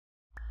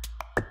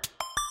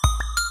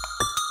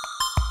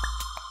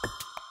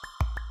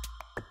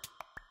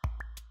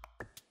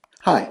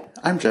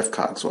I'm Jeff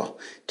Cogswell.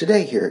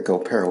 Today here at Go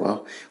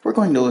Parallel, we're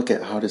going to look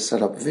at how to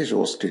set up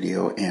Visual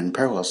Studio and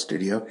Parallel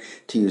Studio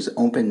to use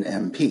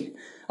OpenMP.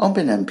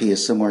 OpenMP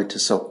is similar to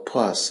Silk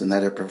Plus in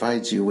that it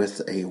provides you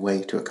with a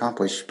way to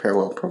accomplish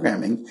parallel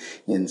programming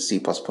in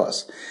C++.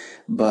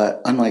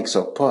 But unlike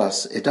Silk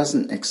Plus, it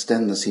doesn't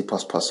extend the C++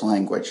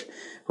 language.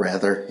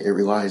 Rather, it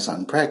relies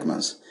on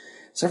pragmas.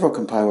 Several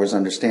compilers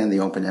understand the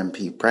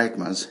OpenMP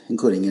pragmas,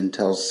 including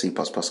Intel's C++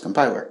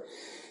 compiler.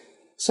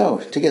 So,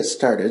 to get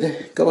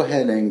started, go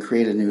ahead and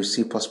create a new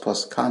C++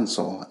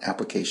 console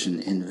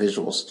application in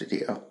Visual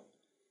Studio.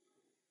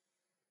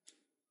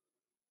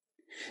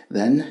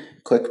 Then,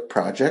 click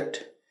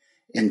Project,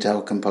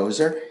 Intel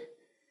Composer,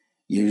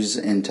 use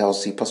Intel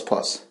C++.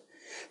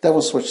 That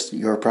will switch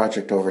your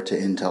project over to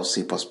Intel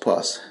C++,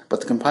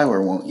 but the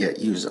compiler won't yet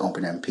use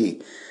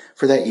OpenMP.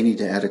 For that, you need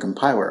to add a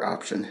compiler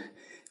option.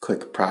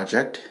 Click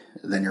Project,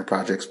 then your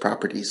project's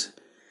properties.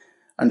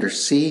 Under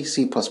C,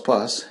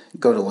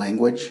 go to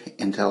Language,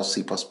 Intel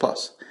C++.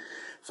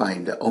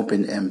 Find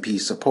OpenMP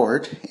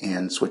support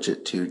and switch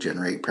it to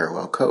Generate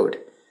Parallel Code.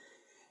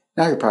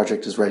 Now your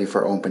project is ready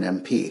for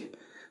OpenMP.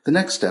 The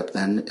next step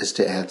then is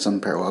to add some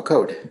parallel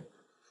code.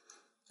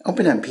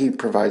 OpenMP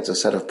provides a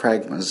set of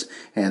pragmas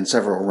and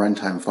several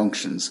runtime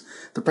functions.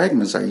 The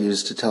pragmas are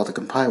used to tell the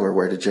compiler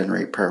where to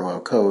generate parallel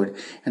code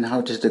and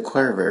how to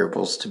declare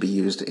variables to be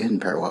used in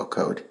parallel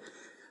code.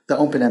 The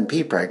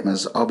OpenMP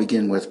pragmas all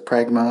begin with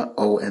pragma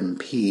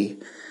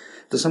OMP.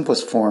 The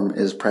simplest form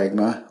is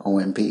pragma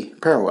OMP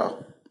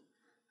parallel.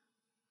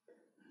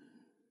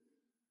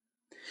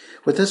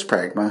 With this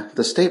pragma,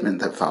 the statement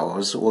that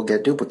follows will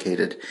get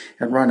duplicated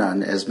and run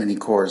on as many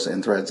cores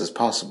and threads as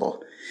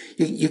possible.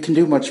 You can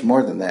do much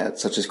more than that,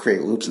 such as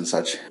create loops and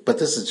such, but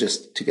this is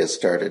just to get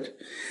started.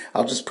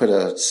 I'll just put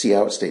a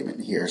cout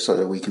statement here so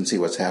that we can see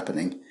what's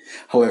happening.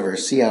 However,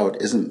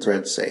 cout isn't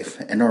thread safe,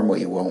 and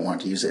normally you won't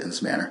want to use it in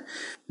this manner.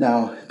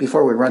 Now,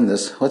 before we run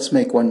this, let's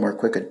make one more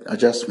quick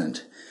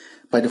adjustment.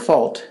 By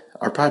default,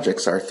 our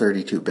projects are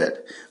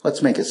 32-bit.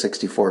 Let's make it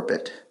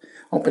 64-bit.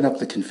 Open up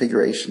the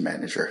Configuration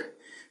Manager.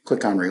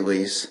 Click on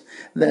Release,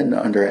 then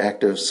under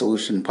Active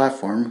Solution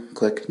Platform,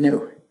 click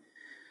New.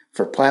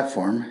 For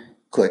Platform,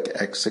 click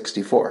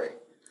x64.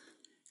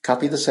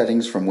 Copy the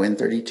settings from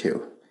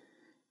Win32.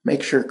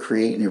 Make sure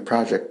Create New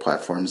Project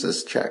Platforms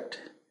is checked.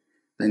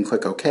 Then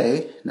click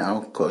OK. Now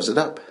close it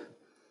up.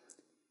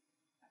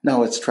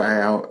 Now let's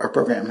try out our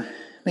program.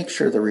 Make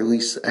sure the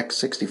Release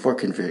x64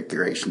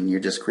 configuration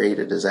you just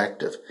created is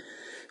active.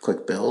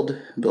 Click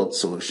Build, Build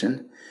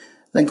Solution,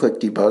 then click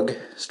Debug,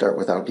 Start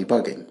Without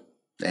Debugging.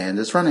 And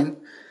it's running.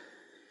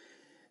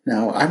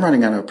 Now, I'm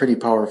running on a pretty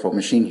powerful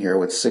machine here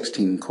with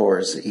 16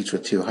 cores, each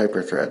with 2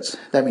 hyperthreads.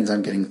 That means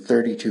I'm getting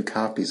 32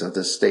 copies of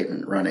this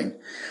statement running.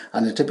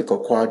 On a typical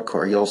quad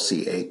core, you'll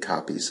see 8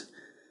 copies.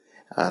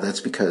 That's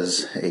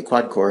because a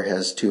quad core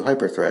has 2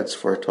 hyperthreads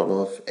for a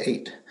total of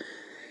 8.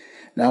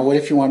 Now, what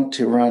if you want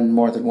to run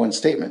more than one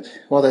statement?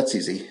 Well, that's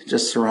easy.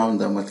 Just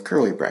surround them with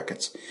curly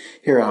brackets.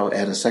 Here I'll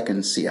add a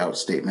second cout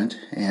statement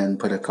and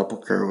put a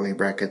couple curly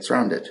brackets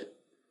around it.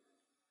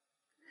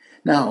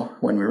 Now,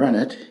 when we run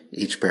it,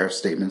 each pair of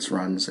statements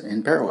runs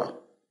in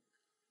parallel.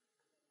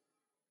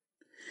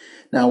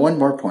 Now, one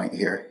more point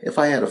here. If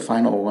I add a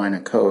final line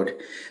of code,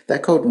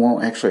 that code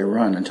won't actually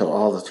run until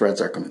all the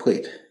threads are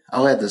complete.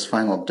 I'll add this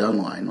final done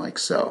line like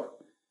so.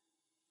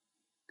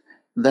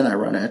 Then I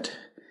run it,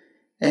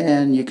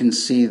 and you can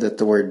see that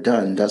the word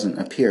done doesn't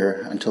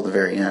appear until the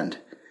very end.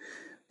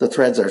 The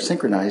threads are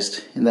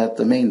synchronized in that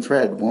the main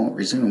thread won't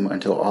resume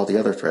until all the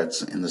other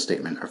threads in the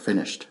statement are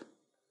finished.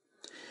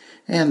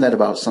 And that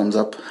about sums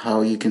up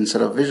how you can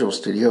set up Visual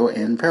Studio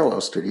and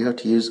Parallel Studio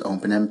to use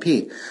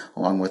OpenMP,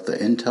 along with the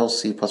Intel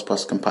C++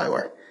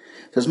 compiler.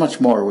 There's much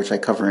more which I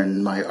cover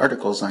in my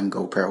articles on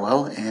Go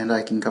Parallel, and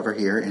I can cover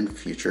here in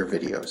future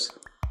videos.